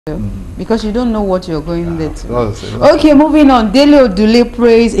because you don't know what you're going there to. Okay, moving on. Dele Odule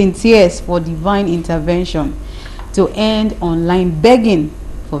prays in tears for divine intervention to end online begging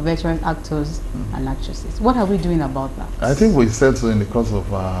for veteran actors and actresses. What are we doing about that? I think we said so in the course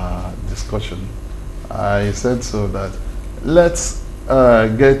of our discussion. I said so that let's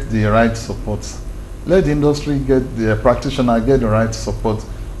get the right support. Let the industry get the practitioner get the right support,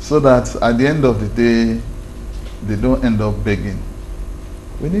 so that at the end of the day, they don't end up begging.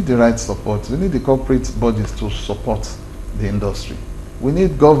 We need the right support. We need the corporate bodies to support the industry. We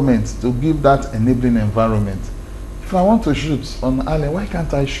need government to give that enabling environment. If I want to shoot on island, why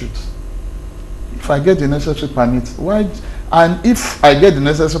can't I shoot? If I get the necessary permit, why? And if I get the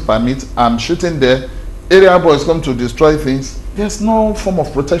necessary permit, I'm shooting there, area boys come to destroy things, there's no form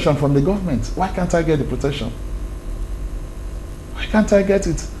of protection from the government. Why can't I get the protection? Why can't I get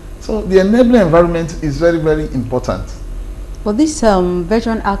it? So the enabling environment is very, very important. But these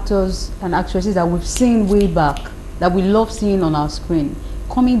veteran actors and actresses that we've seen way back, that we love seeing on our screen,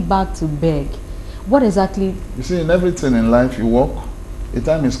 coming back to beg, what exactly? You see, in everything in life, you work, a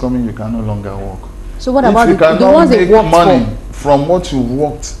time is coming you can no longer work. So what about the ones that worked money from what you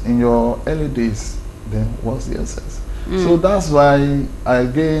worked in your early days, then what's the essence? So that's why,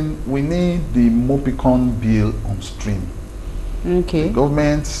 again, we need the Mopicon bill on stream. Okay. The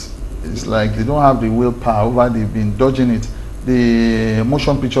government is like they don't have the willpower over, they've been dodging it. The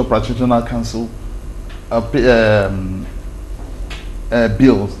Motion Picture Practitioner Council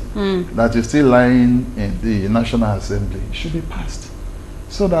bill that is still lying in the National Assembly should be passed,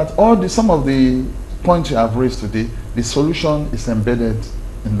 so that some of the points you have raised today, the solution is embedded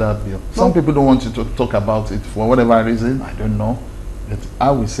in that bill. Some people don't want you to talk about it for whatever reason, I don't know, but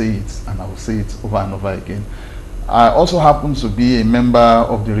I will say it, and I will say it over and over again. I also happen to be a member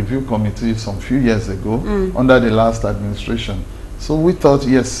of the review committee some few years ago under the last administration. So we thought,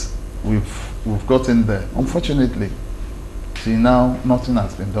 yes, we've gotten there. Unfortunately, till now, nothing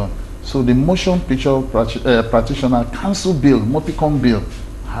has been done. So the Motion Picture Practitioner Council bill, Mopicon bill,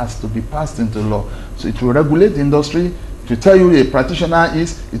 has to be passed into law. So it will regulate the industry, it will tell you who a practitioner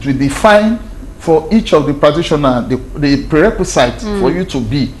is, it will define for each of the practitioner the prerequisite for you to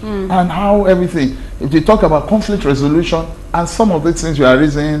be, and how everything. If you talk about conflict resolution and some of the things you are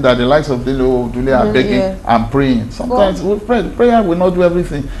raising that the likes of Dele are begging and praying. Sometimes we pray. Prayer will not do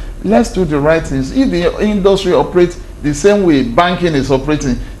everything. Let's do the right things. If the industry operates the same way banking is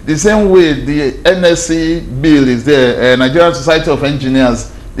operating, the same way the NSC bill is there, Nigerian Society of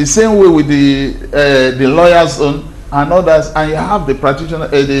Engineers, the same way with the lawyers own and others, and you have the practitioner,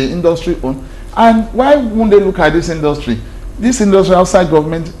 the industry own. And why won't they look at this industry? This industry outside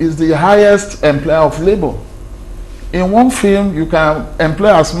government is the highest employer of labor. In one film, you can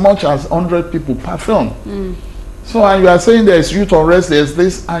employ as much as 100 people per film. So, and you are saying there is youth unrest, there's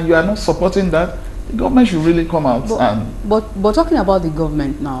this, and you are not supporting that, the government should really come out. But talking about the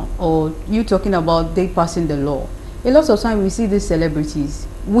government now, or you talking about they passing the law, a lot of time we see these celebrities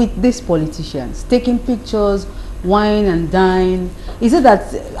with these politicians taking pictures, wine and dine. Is it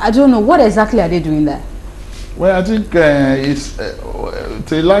that, I don't know, what exactly are they doing there? Well, I think it's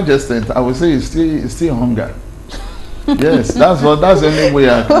to a large extent, I would say it's still hunger. Yes, that's the only way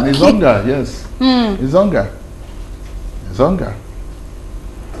I can. It's hunger, yes. It's hunger. It's hunger.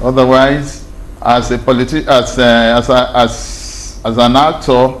 Otherwise, as a as an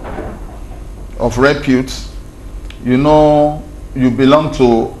actor of repute, you know, you belong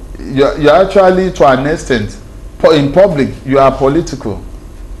to, you're actually, to an extent, in public you are political.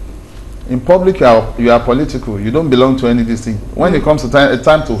 In public, you are political. You don't belong to any of these things. When it comes to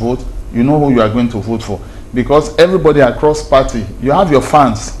time to vote, you know who you are going to vote for. Because everybody across party, you have your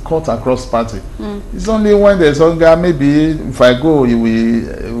fans cut across party. It's only when there's hunger, maybe if I go, you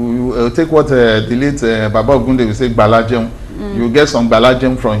will take what delete Baba Ogunde will say, Balajem. You get some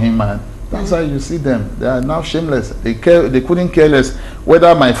Balajem from him, and that's why you see them. They are now shameless. They couldn't care less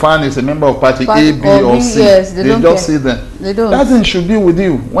whether my fan is a member of party A, B, or C. Yes, they just see them. They don't. That thing should be with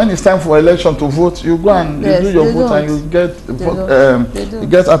you. When it's time for election to vote, you go and you do your vote, and you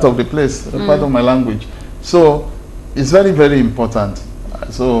get out of the place. Pardon my language. So it's very, very important.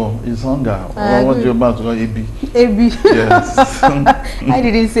 So it's hunger. What you're about to call AB. AB. Yes. I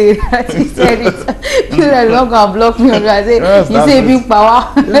didn't say that. He said it. You are not going to block me. I say, yes, you say big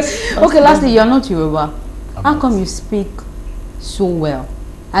power. Yes, okay, lastly, you're not Yoruba. How come you speak so well?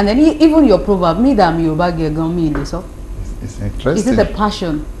 And then even your proverb, me that I'm Yoruba girl, me in this. It's interesting. Is it a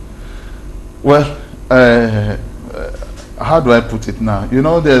passion? Well, how do I put it now? You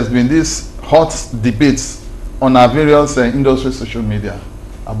know, there's been this hot debates on our various industry social media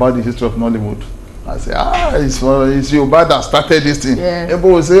about the history of Nollywood. I say, it's Yoruba that started this thing. Yes.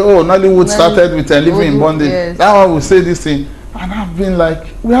 People will say, oh, Nollywood started with living in bondage. Yes. That one will say this thing. And I've been like,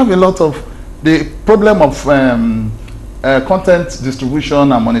 we have a lot of the problem of content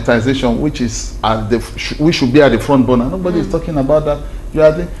distribution and monetization, which is we should be at the front burner. Nobody is talking about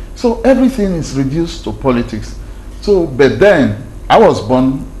that. So everything is reduced to politics. So, but then I was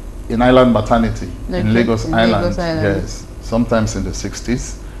born in Island Maternity in Lagos Island. Yes, sometimes in the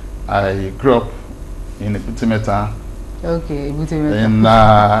 60s. I grew up in Ibutimeta. Okay, Ibutimeta. In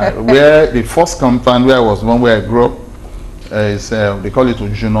where the first compound where I was born, where I grew up, is they call it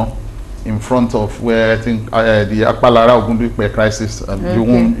Ujuno, in front of where I think the Akpalara Ogundupe crisis.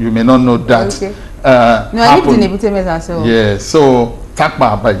 You may not know that. Okay. No, I lived in Ibutimeta, so. Yeah, so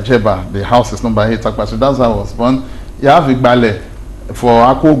Takpa by Jeba, the house is number 8 Takpa. So that's how I was born. You have Igbale for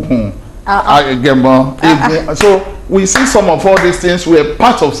Akogun. So we see some of all these things. We are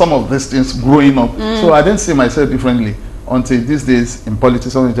part of some of these things growing up. So I didn't see myself differently until these days in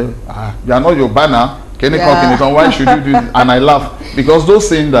politics. Someone say, you are not your banner. Why should you do this? And I laugh because those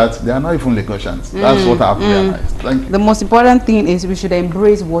saying that they are not even Lagosians. That's what I've realized. Thank you. The most important thing is we should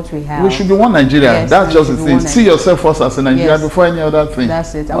embrace what we have. We should be one Nigeria. Yes, that's just the thing. See yourself first as a Nigerian before any other thing.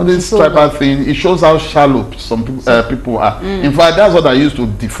 That's it. All this tribal thing, it shows how shallow some people are. In fact, that's what I used to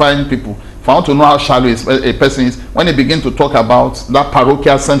define people. If I want to know how shallow a person is, when they begin to talk about that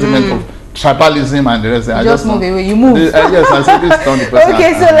parochial sentiment of tribalism and the rest, I just move away. You move. Yes, I said this down the person.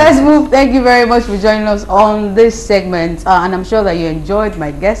 Okay, so let's move. Thank you very much for joining us on this segment, and I'm sure that you enjoyed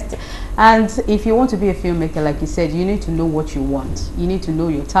my guest. And if you want to be a filmmaker, like you said, you need to know what you want. You need to know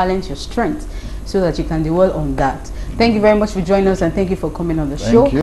your talent, your strength, so that you can dwell on that. Thank you very much for joining us, and thank you for coming on the show.